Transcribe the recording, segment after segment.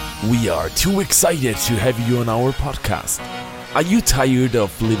We are too excited to have you on our podcast. Are you tired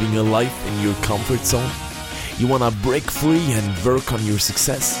of living a life in your comfort zone? You wanna break free and work on your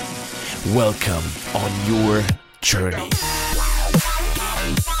success? Welcome on your journey.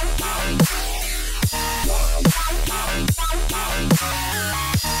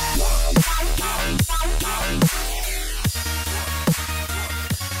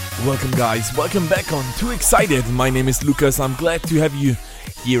 Welcome guys, welcome back on Too Excited. My name is Lucas. I'm glad to have you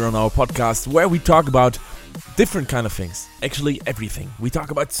here on our podcast where we talk about different kind of things. Actually everything. We talk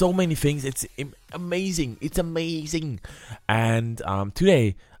about so many things. It's amazing. It's amazing. And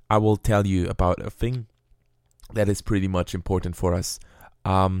today I will tell you about a thing that is pretty much important for us.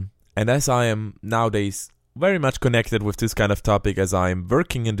 And as I am nowadays very much connected with this kind of topic, as I am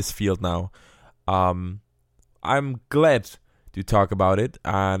working in this field now, I'm glad to talk about it,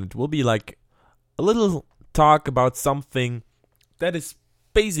 and it will be like a little talk about something that is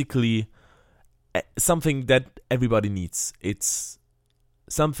basically something that everybody needs. It's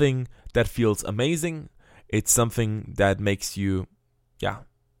something that feels amazing. It's something that makes you,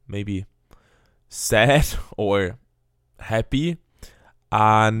 maybe sad or happy,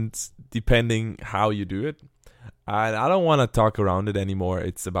 and depending how you do it. And I don't want to talk around it anymore.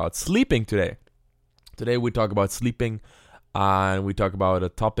 It's about sleeping today. Today we talk about sleeping. And we talk about a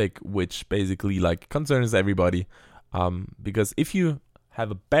topic which basically like concerns everybody, because if you have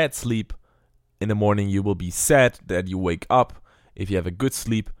a bad sleep in the morning, you will be sad that you wake up. If you have a good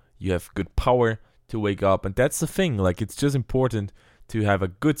sleep, you have good power to wake up, and that's the thing. Like, it's just important to have a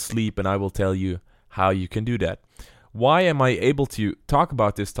good sleep, and I will tell you how you can do that. Why am I able to talk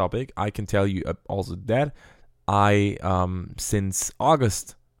about this topic? I can tell you also that I since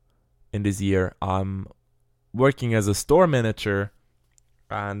August in this year, I'm working as a store manager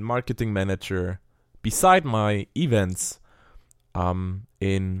and marketing manager beside my events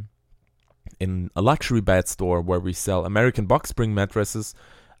in a luxury bed store where we sell American box spring mattresses.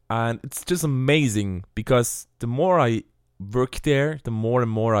 And it's just amazing because the more I work there, the more and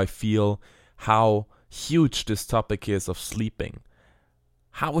more I feel how huge this topic is of sleeping.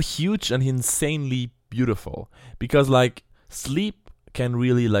 How huge and insanely beautiful. Because like sleep can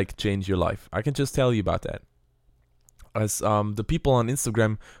really like change your life. I can just tell you about that. As the people on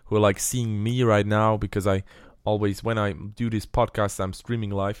Instagram who are like seeing me right now, because I always, when I do this podcast, I'm streaming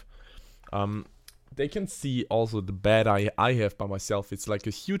live, they can see also the bed I have by myself. It's like a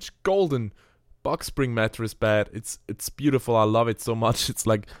huge golden box spring mattress bed. It's beautiful. I love it so much. It's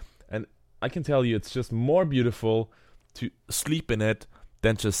like, and I can tell you, it's just more beautiful to sleep in it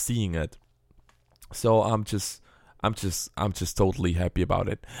than just seeing it. So I'm just totally happy about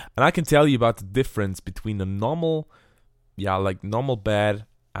it. And I can tell you about the difference between a normal bed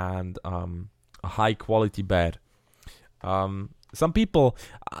and a high quality bed. Some people,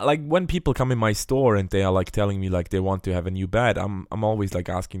 like when people come in my store and they are like telling me like they want to have a new bed, I'm always like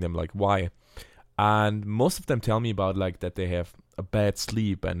asking them like why. And most of them tell me about like that they have a bad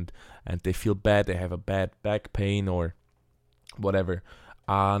sleep and they feel bad, they have a bad back pain or whatever.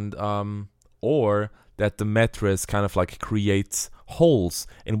 And or that the mattress kind of like creates holes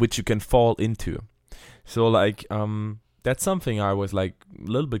in which you can fall into. So like that's something I was like a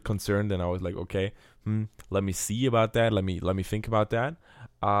little bit concerned, and I was like, okay, let me see about that. Let me think about that.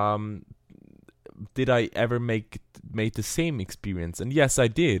 Did I ever made the same experience? And yes, I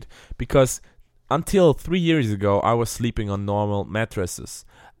did, because until 3 years ago, I was sleeping on normal mattresses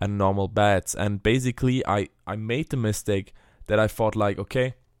and normal beds, and basically I made the mistake that I thought like,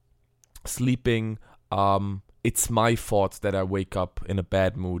 okay, sleeping, it's my fault that I wake up in a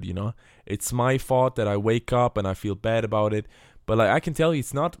bad mood, you know? It's my fault that I wake up and I feel bad about it. But like I can tell you,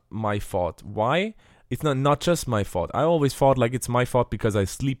 it's not my fault. Why? It's not just my fault. I always thought like it's my fault because I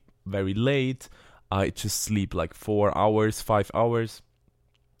sleep very late. I just sleep like 4 hours, 5 hours.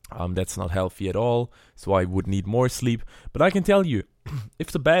 That's not healthy at all. So I would need more sleep. But I can tell you,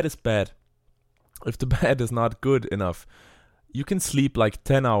 if the bed is bad, if the bed is not good enough, you can sleep like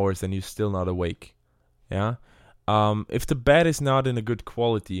 10 hours and you're still not awake. Yeah. If the bed is not in a good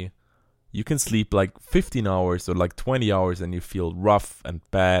quality, you can sleep like 15 hours or like 20 hours and you feel rough and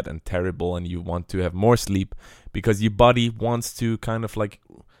bad and terrible, and you want to have more sleep because your body wants to kind of like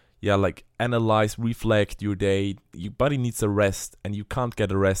analyze, reflect your day. Your body needs a rest, and you can't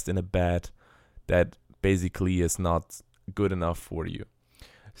get a rest in a bed that basically is not good enough for you.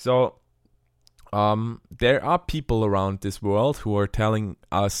 So there are people around this world who are telling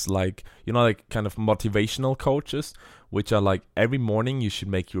us like, you know, like kind of motivational coaches, which are like every morning you should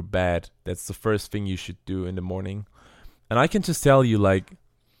make your bed. That's the first thing you should do in the morning. And I can just tell you like,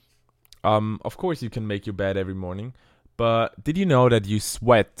 of course you can make your bed every morning, But did you know that you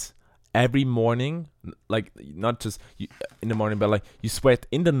sweat every morning? Like, not just in the morning, but like you sweat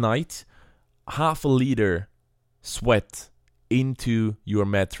in the night, half a liter sweat into your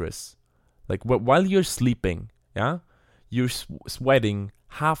mattress. Like while you're sleeping, yeah, you're sweating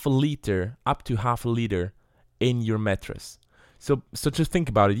half a liter, up to half a liter in your mattress. So just think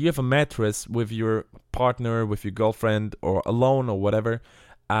about it. You have a mattress with your partner, with your girlfriend, or alone, or whatever,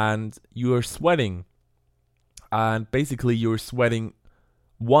 and you are sweating. And basically, you're sweating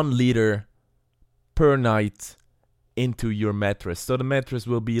 1 liter per night into your mattress. So the mattress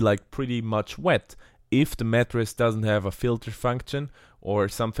will be like pretty much wet. If the mattress doesn't have a filter function or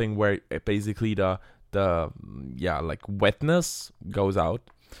something where basically the like wetness goes out.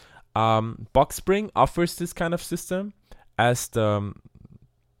 Box Spring offers this kind of system as the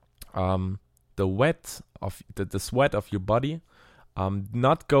wet of the sweat of your body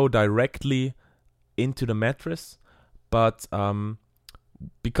not go directly into the mattress, but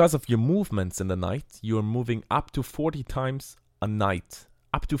because of your movements in the night, you're moving up to 40 times a night.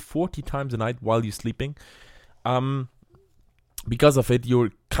 Up to 40 times a night while you're sleeping. Because of it, you're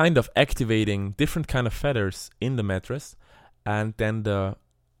kind of activating different kind of feathers in the mattress, and then the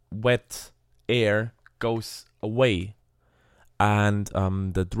wet air goes away, and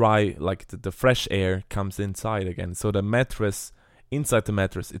the dry, like the fresh air comes inside again. So the mattress, inside the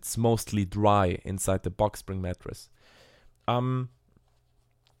mattress, it's mostly dry inside the Box Spring mattress.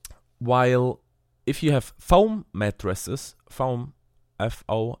 While if you have foam mattresses, foam,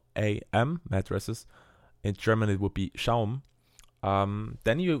 F-O-A-M mattresses, in German it would be Schaum,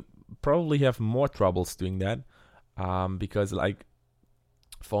 then you probably have more troubles doing that, because like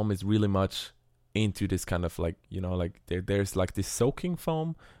foam is really much into this kind of like, like there's like this soaking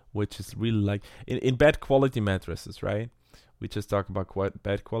foam, which is really like in bad quality mattresses, right? We just talk about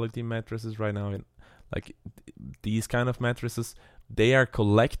bad quality mattresses right now, and like these kind of mattresses, they are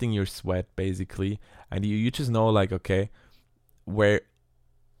collecting your sweat basically, and you just know like, okay, where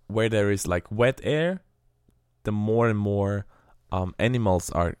there is like wet air, the more and more animals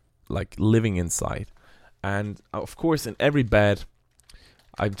are like living inside. And of course, in every bed,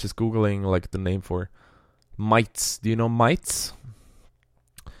 I'm just googling like the name for mites. Do you know mites?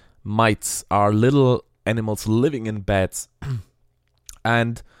 Mites are little animals living in beds,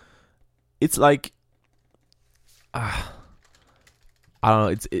 and it's like I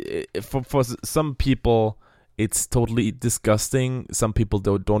don't know. For some people, it's totally disgusting. Some people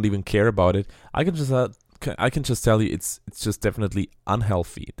don't even care about it. I can just tell you, it's just definitely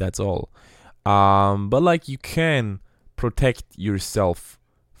unhealthy. That's all. But like you can protect yourself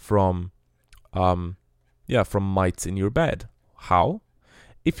from mites in your bed. How?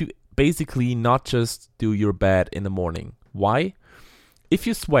 If you basically not just do your bed in the morning. Why? If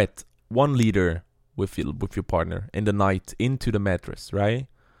you sweat 1 liter with your partner in the night into the mattress, right?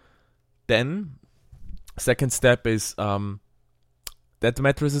 Then second step is that the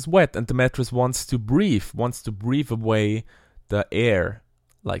mattress is wet, and the mattress wants to breathe away the air,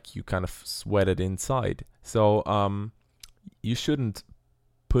 like you kind of sweated inside. So you shouldn't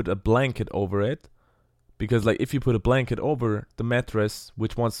put a blanket over it, because like if you put a blanket over the mattress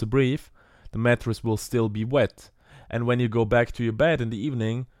which wants to breathe, the mattress will still be wet. And when you go back to your bed in the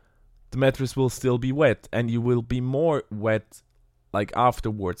evening, the mattress will still be wet, and you will be more wet like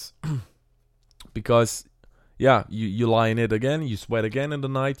afterwards. Because you lie in it again, you sweat again in the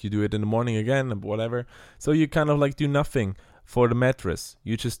night, you do it in the morning again, and whatever. So you kind of like do nothing for the mattress.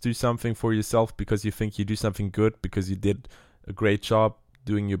 You just do something for yourself because you think you do something good, because you did a great job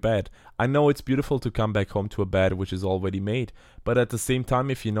doing your bed. I know it's beautiful to come back home to a bed which is already made, but at the same time,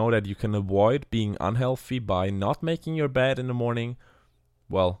 if you know that you can avoid being unhealthy by not making your bed in the morning,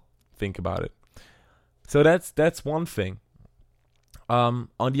 well, think about it. So that's one thing. On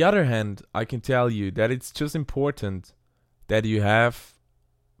the other hand, I can tell you that it's just important that you have,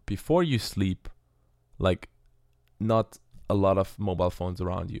 before you sleep, like not a lot of mobile phones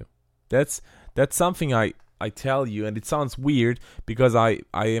around you. That's something I tell you, and it sounds weird because I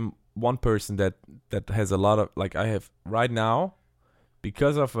am one person that has a lot of, like, I have right now,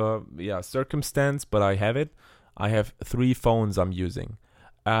 because of a circumstance, but I have 3 phones I'm using,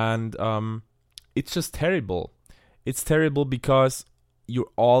 and it's just terrible. It's terrible because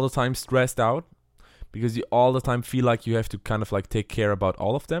you're all the time stressed out, because you all the time feel like you have to kind of like take care about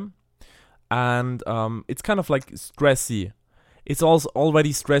all of them, and it's kind of like stressy. It's also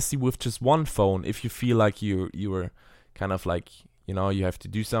already stressy with just one phone. If you feel like you were kind of like, you have to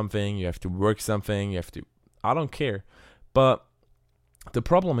do something, you have to work something, I don't care. But the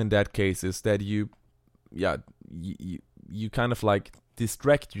problem in that case is that you kind of like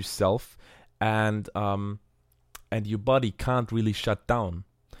distract yourself, and and your body can't really shut down.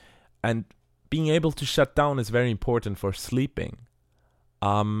 And being able to shut down is very important for sleeping.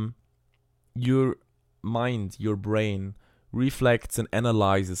 Your mind, your brain reflects and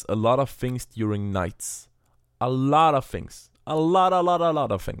analyzes a lot of things during nights. A lot of things. A lot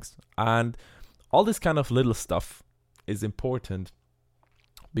of things. And all this kind of little stuff is important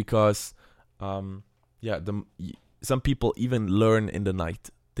because, some people even learn in the night.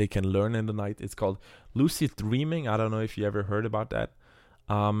 They can learn in the night. It's called lucid dreaming. I don't know if you ever heard about that.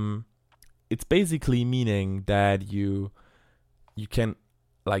 It's basically meaning that you can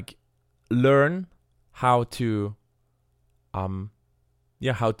like learn how to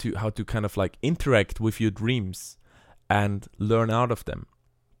how to kind of like interact with your dreams and learn out of them.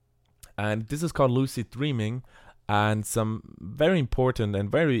 And this is called lucid dreaming. And some very important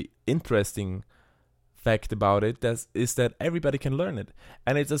and very interesting fact about it is that everybody can learn it.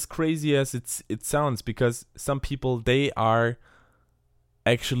 And it's as crazy as it sounds, because some people, they are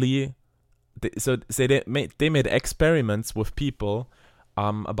actually they made experiments with people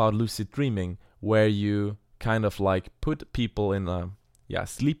about lucid dreaming, where you kind of like put people in a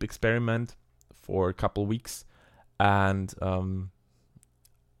sleep experiment for a couple weeks. And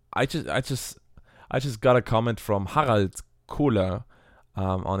I just got a comment from Harald Kohler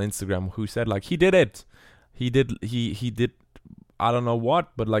on Instagram, who said like he did it. He did I don't know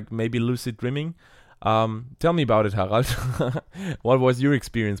what, but like maybe lucid dreaming. Tell me about it, Harald. What was your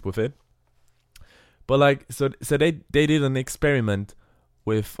experience with it? But like so they did an experiment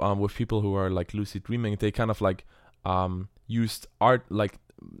with people who are like lucid dreaming. They kind of like used art, like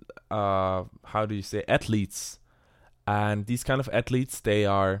how do you say, athletes. And these kind of athletes, they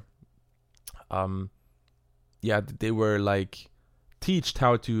are they were like taught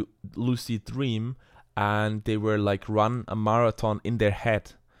how to lucid dream, and they were like run a marathon in their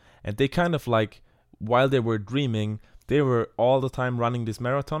head. And they kind of like, while they were dreaming, they were all the time running this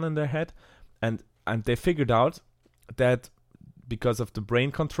marathon in their head. And they figured out that because of the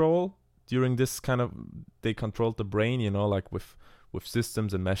brain control during this kind of, they controlled the brain, like with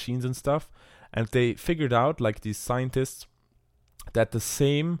systems and machines and stuff. And they figured out, like these scientists, that the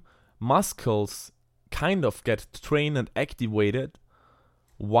same muscles kind of get trained and activated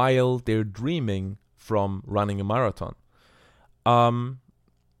while they're dreaming from running a marathon.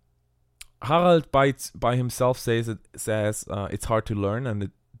 Harald by himself says it's hard to learn, and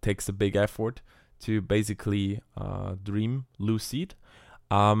it takes a big effort to basically dream lucid.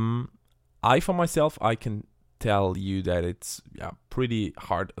 I for myself, I can tell you that it's pretty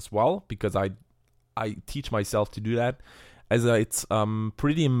hard as well, because I teach myself to do that. As it's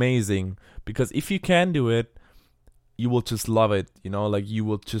pretty amazing, because if you can do it, you will just love it. Like you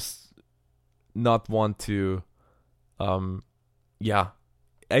will just not want to.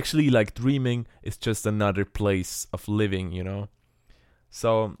 Actually, like dreaming is just another place of living.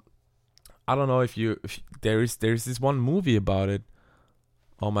 So I don't know if there's this one movie about it.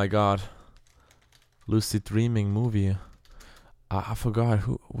 Oh my god, lucid dreaming movie. I forgot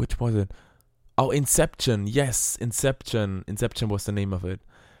which was it. Oh, Inception. Yes, Inception. Inception was the name of it.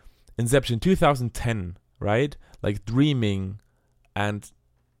 Inception 2010, right? Like dreaming and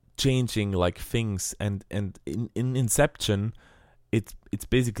changing like things, and in Inception, it's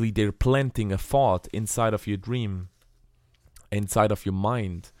basically they're planting a thought inside of your dream, inside of your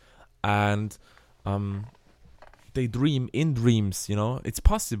mind, and they dream in dreams. It's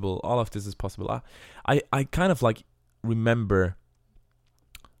possible. All of this is possible. I kind of like remember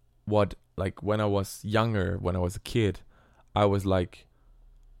what, like when I was younger, when I was a kid, I was like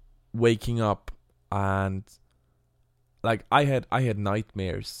waking up, and like I had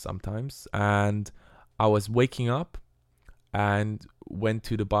nightmares sometimes, and I was waking up and went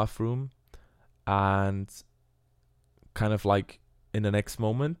to the bathroom, and kind of like in the next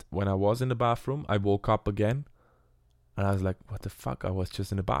moment when I was in the bathroom, I woke up again, and I was like, what the fuck, I was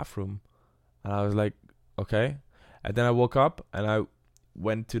just in the bathroom. And I was like, okay. And then I woke up and I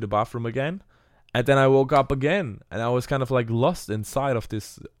went to the bathroom again, and then I woke up again, and I was kind of like lost inside of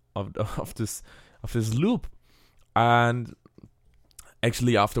this loop. And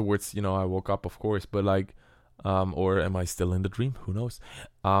actually afterwards, I woke up, of course, but like or am I still in the dream? Who knows?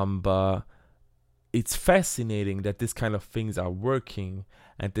 But it's fascinating that this kind of things are working,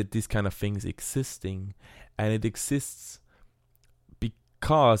 and that this kind of things existing, and it exists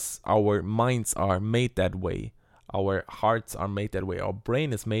because our minds are made that way. Our hearts are made that way. Our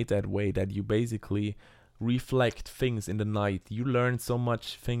brain is made that way, that you basically reflect things in the night. You learn so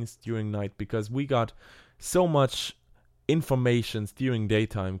much things during night, because we got so much information during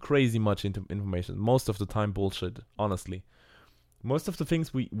daytime, crazy much information. Most of the time bullshit, honestly. most of the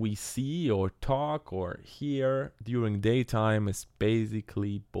things we see or talk or hear during daytime is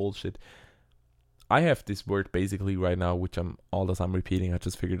basically bullshit. I have this word basically right now, which I'm all the time repeating. I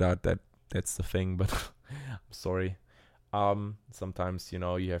just figured out that that's the thing, but I'm sorry. Sometimes,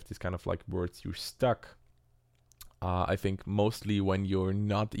 you have these kind of like words you're stuck. I think mostly when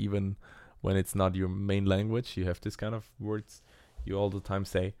it's not your main language, you have this kind of words you all the time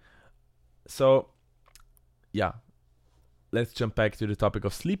say. So, yeah, let's jump back to the topic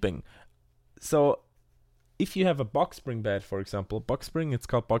of sleeping. So, if you have a box spring bed, for example, it's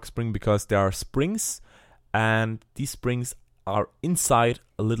called box spring because there are springs, and these springs are inside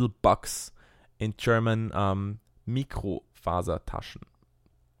a little box. In German, Mikrofasertaschen.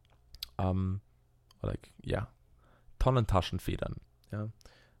 Tonnentaschenfedern. Yeah.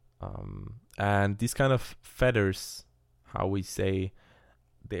 And these kind of feathers, how we say,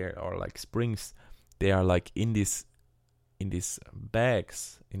 they are like springs. They are like in these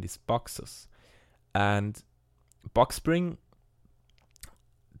bags, in these boxes. And box spring,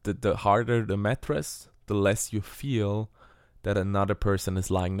 the harder the mattress, the less you feel that another person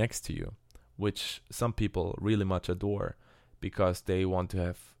is lying next to you, which some people really much adore because they want to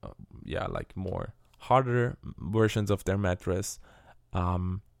have like more harder versions of their mattress,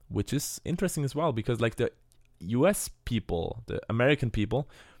 which is interesting as well because like the US people, the American people,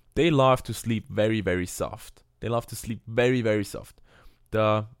 they love to sleep very, very soft. They love to sleep very, very soft.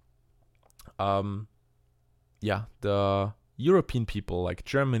 The European people like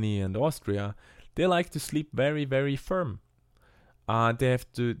Germany and Austria, they like to sleep very, very firm. They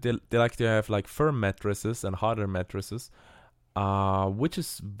like to have like firm mattresses and harder mattresses, which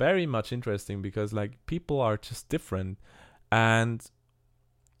is very much interesting because like people are just different, but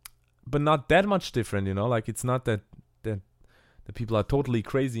not that much different, like it's not that the people are totally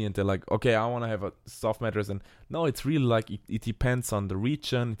crazy and they're like, okay, I want to have a soft mattress. And no, it's really like it depends on the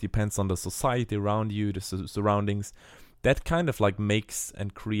region, it depends on the society around you, the surroundings. That kind of like makes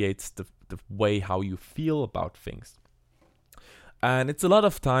and creates the way how you feel about things. And it's a lot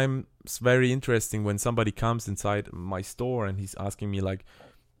of times very interesting when somebody comes inside my store and he's asking me like,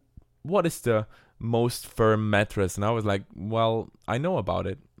 what is the most firm mattress? And I was like, well, I know about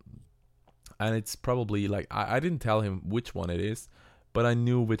it. And it's probably like, I didn't tell him which one it is, but I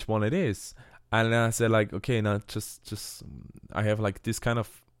knew which one it is. And then I said like, okay, now just I have like this kind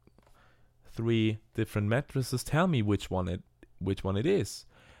of 3 different mattresses. Tell me which one it is.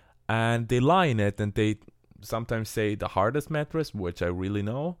 And they lie in it and they sometimes say the hardest mattress, which I really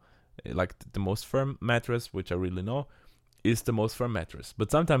know, like the most firm mattress, which I really know, is the most firm mattress. But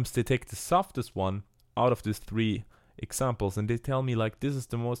sometimes they take the softest one out of these 3 examples and they tell me like this is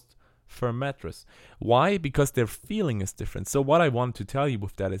the most firm mattress. Why? Because their feeling is different. So what I want to tell you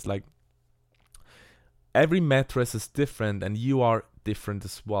with that is like every mattress is different and you are different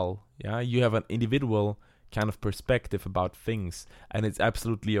as well. Yeah, you have an individual kind of perspective about things, and it's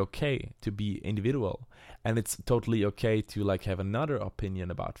absolutely okay to be individual, and it's totally okay to like have another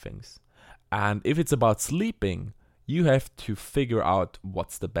opinion about things. And if it's about sleeping, you have to figure out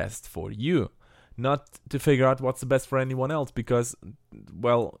what's the best for you, not to figure out what's the best for anyone else, because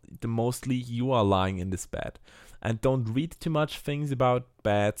well, mostly you are lying in this bed. And don't read too much things about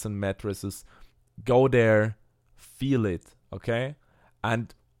beds and mattresses. Go there, feel it, okay?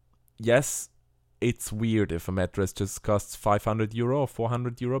 And yes, it's weird if a mattress just costs 500 euro or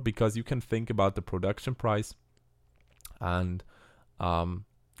 400 euro, because you can think about the production price. And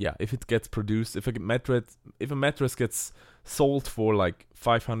if it gets produced, if a mattress gets sold for like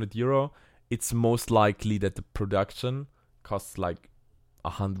 500 euro, it's most likely that the production costs like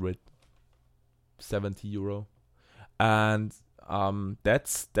 170 euro. And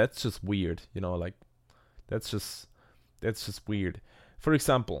that's just weird, like that's just weird. For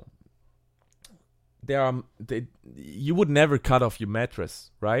example, you would never cut off your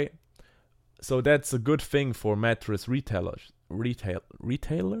mattress, right? So that's a good thing for mattress retailers,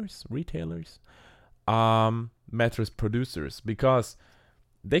 mattress producers, because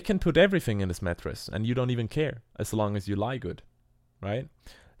they can put everything in this mattress and you don't even care as long as you lie good, right?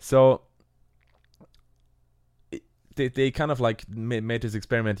 So they kind of like made this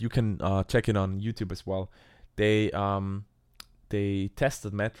experiment. You can check it on YouTube as well. They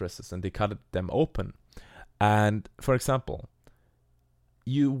tested mattresses and they cut them open. And for example,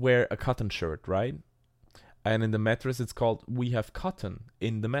 you wear a cotton shirt, right? And in the mattress it's called "We have cotton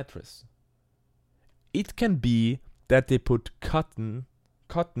in the mattress." It can be that they put cotton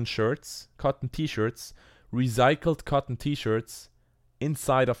shirts, cotton t-shirts, recycled cotton t-shirts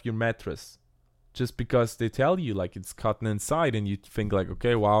inside of your mattress. just because they tell you like it's cotton inside, and you think like,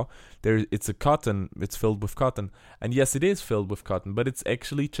 okay, wow, it's a cotton, it's filled with cotton. And yes, it is filled with cotton, but it's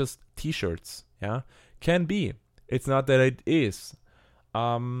actually just t-shirts. Yeah, can be. It's not that it is.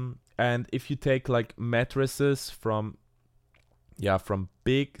 And if you take like mattresses from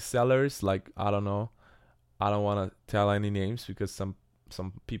big sellers, like, I don't know, I don't want to tell any names because some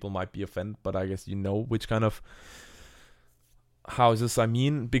people might be offended, but I guess you know which kind of houses I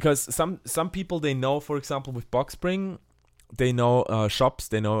mean, because some people, they know, for example, with box spring, they know shops,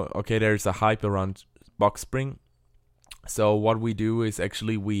 they know, okay, there's a hype around box spring. So what we do is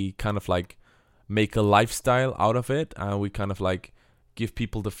actually we kind of like make a lifestyle out of it, and we kind of like give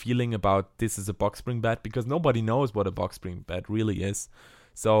people the feeling about this is a box spring bed, because nobody knows what a box spring bed really is.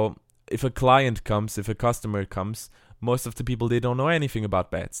 So if a client comes, if a customer comes, most of the people, they don't know anything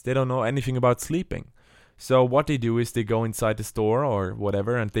about beds. They don't know anything about sleeping. So what they do is they go inside the store or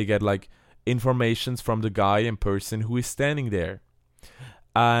whatever, and they get like informations from the guy in person who is standing there.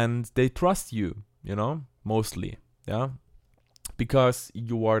 And they trust you, mostly, yeah? Because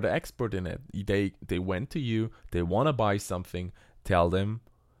you are the expert in it. They went to you, they want to buy something, tell them,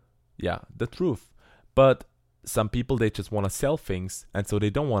 the truth. But some people, they just want to sell things, and so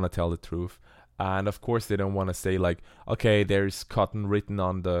they don't want to tell the truth. And of course, they don't want to say like, okay, there's cotton written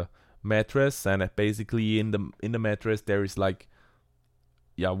on the mattress, and basically in the mattress there is like,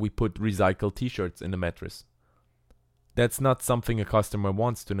 we put recycled t-shirts in the mattress. That's not something a customer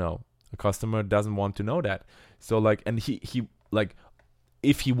wants to know. A customer doesn't want to know that. So like, and he like,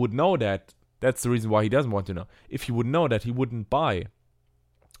 if he would know that, that's the reason why he doesn't want to know. If he would know that, he wouldn't buy.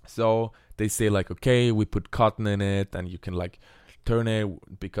 So they say like, okay, we put cotton in it, and you can like turn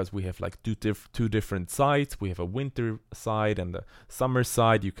it, because we have like two different sides. We have a winter side and a summer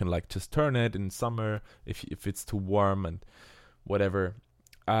side. You can like just turn it in summer if it's too warm and whatever.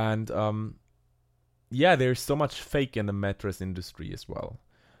 And there's so much fake in the mattress industry as well.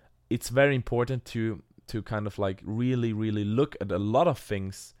 It's very important to kind of like really, really look at a lot of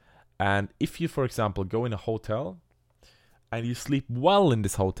things. And if you, for example, go in a hotel and you sleep well in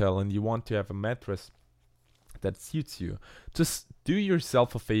this hotel, and you want to have a mattress that suits you, just do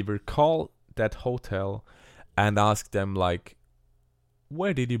yourself a favor, call that hotel and ask them like,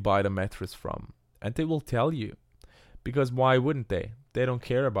 where did you buy the mattress from? And they will tell you, because why wouldn't they? They don't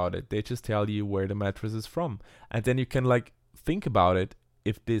care about it. They just tell you where the mattress is from. And then you can like think about it,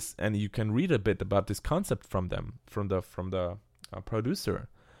 and you can read a bit about this concept from them, from the producer.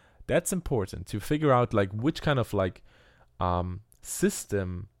 That's important to figure out like which kind of like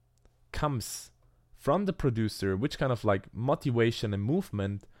system comes from the producer, which kind of like motivation and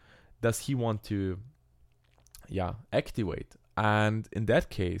movement does he want to activate. And in that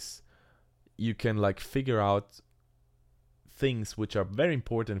case, you can like figure out things which are very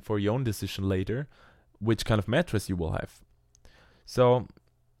important for your own decision later, which kind of mattress you will have. So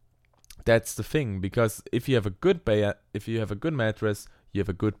that's the thing, because if you have a good mattress, you have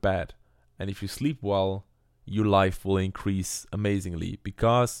a good bed. And if you sleep well, your life will increase amazingly,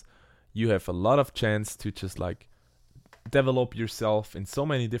 because you have a lot of chance to just like develop yourself in so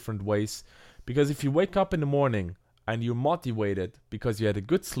many different ways. Because if you wake up in the morning and you're motivated because you had a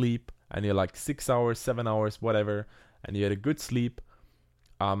good sleep, and you're like 6 hours, 7 hours, whatever, and you had a good sleep,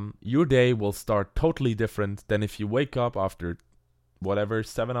 your day will start totally different than if you wake up after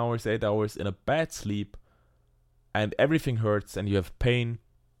 7 hours, 8 hours in a bad sleep, and everything hurts and you have pain.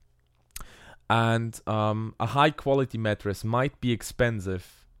 And a high quality mattress might be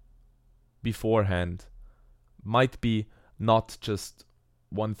expensive beforehand, might be not just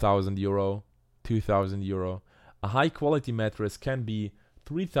 1,000 euro, 2,000 euro. A high quality mattress can be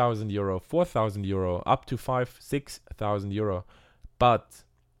 3,000 euro, 4,000 euro, up to 5,000-6,000 euro. But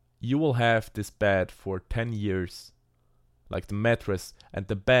you will have this bed for 10 years, like the mattress and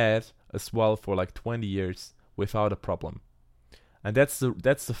the bed as well, for like 20 years without a problem. And that's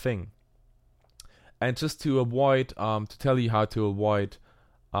the thing. And just to avoid, to tell you how to avoid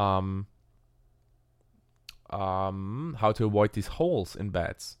these holes in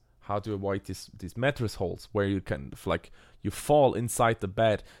beds, how to avoid these mattress holes where you can like you fall inside the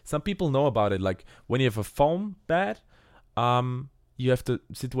bed. Some people know about it. Like when you have a foam bed, you have the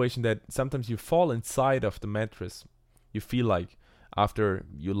situation that sometimes you fall inside of the mattress. You feel like after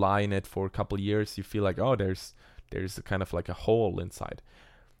you lie in it for a couple of years, you feel like, oh, there's a kind of like a hole inside.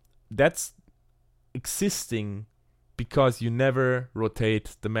 That's existing because you never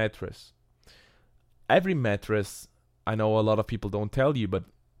rotate the mattress. Every mattress, I know a lot of people don't tell you, but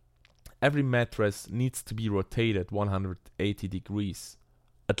every mattress needs to be rotated 180 degrees,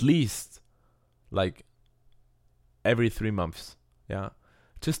 at least like every 3 months. Yeah,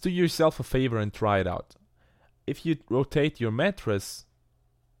 just do yourself a favor and try it out. If you rotate your mattress,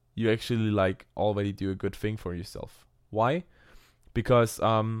 you actually like already do a good thing for yourself. Why? Because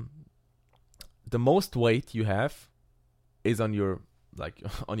the most weight you have is on your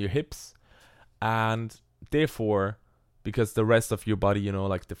on your hips, and therefore, because the rest of your body,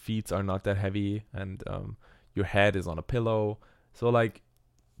 like the feet are not that heavy, and your head is on a pillow, so like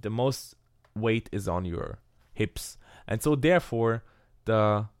the most weight is on your hips, and so therefore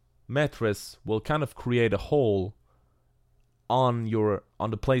the mattress will kind of create a hole on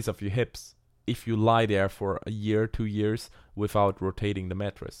the place of your hips if you lie there for a year, 2 years without rotating the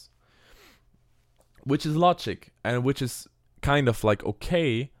mattress. Which is logic, and which is kind of like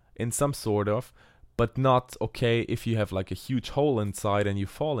okay in some sort of, but not okay if you have like a huge hole inside and you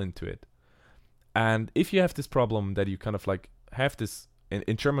fall into it. And if you have this problem that you kind of like have this,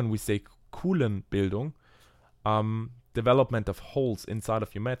 in German we say Kuhlenbildung, development of holes inside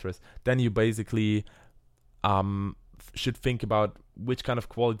of your mattress, then you basically should think about which kind of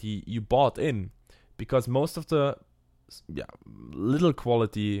quality you bought in, because most of the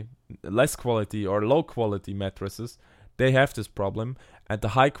less quality or low quality mattresses, they have this problem, and the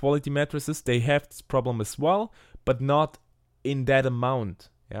high quality mattresses, they have this problem as well, but not in that amount.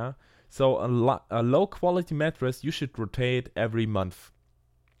 So a low quality mattress you should rotate every month,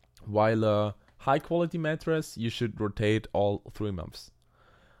 while a high quality mattress you should rotate all 3 months.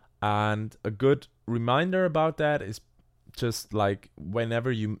 And a good reminder about that is just like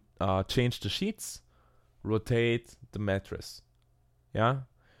whenever you change the sheets, rotate the mattress.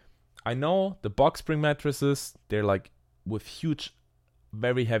 I know the box spring mattresses, they're like with huge,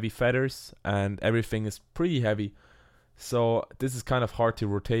 very heavy feathers, and everything is pretty heavy, so this is kind of hard to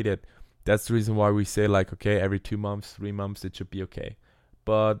rotate it. That's the reason why we say like, okay, every 2 months, 3 months it should be okay.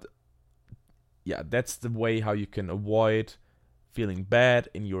 But yeah, that's the way how you can avoid feeling bad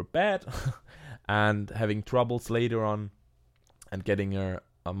in your bed and having troubles later on and getting a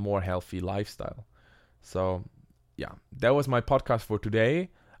more healthy lifestyle. So yeah, that was my podcast for today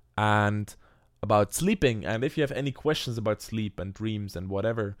and about sleeping. And if you have any questions about sleep and dreams and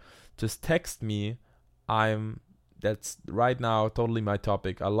whatever, just text me. That's right now totally my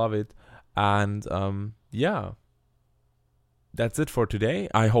topic. I love it. And that's it for today.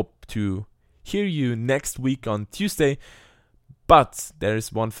 I hope to hear you next week on Tuesday. But there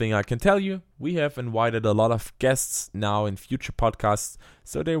is one thing I can tell you. We have invited a lot of guests now in future podcasts,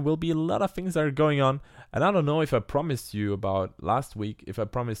 so there will be a lot of things that are going on. And I don't know if I promised you about last week, if I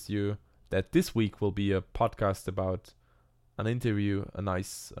promised you that this week will be a podcast about an interview, a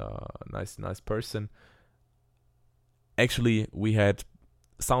nice person. Actually, we had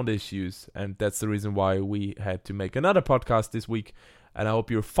sound issues, and that's the reason why we had to make another podcast this week. And I hope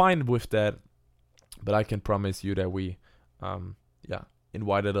you're fine with that. But I can promise you that we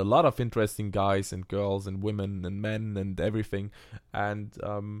invited a lot of interesting guys and girls and women and men and everything. And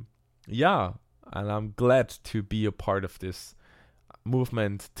and I'm glad to be a part of this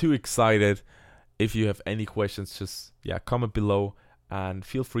movement. Too excited. If you have any questions, just comment below and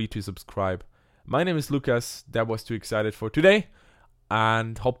feel free to subscribe. My name is Lucas. That was Too Excited for today,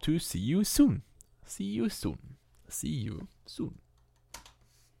 and hope to see you soon. See you soon.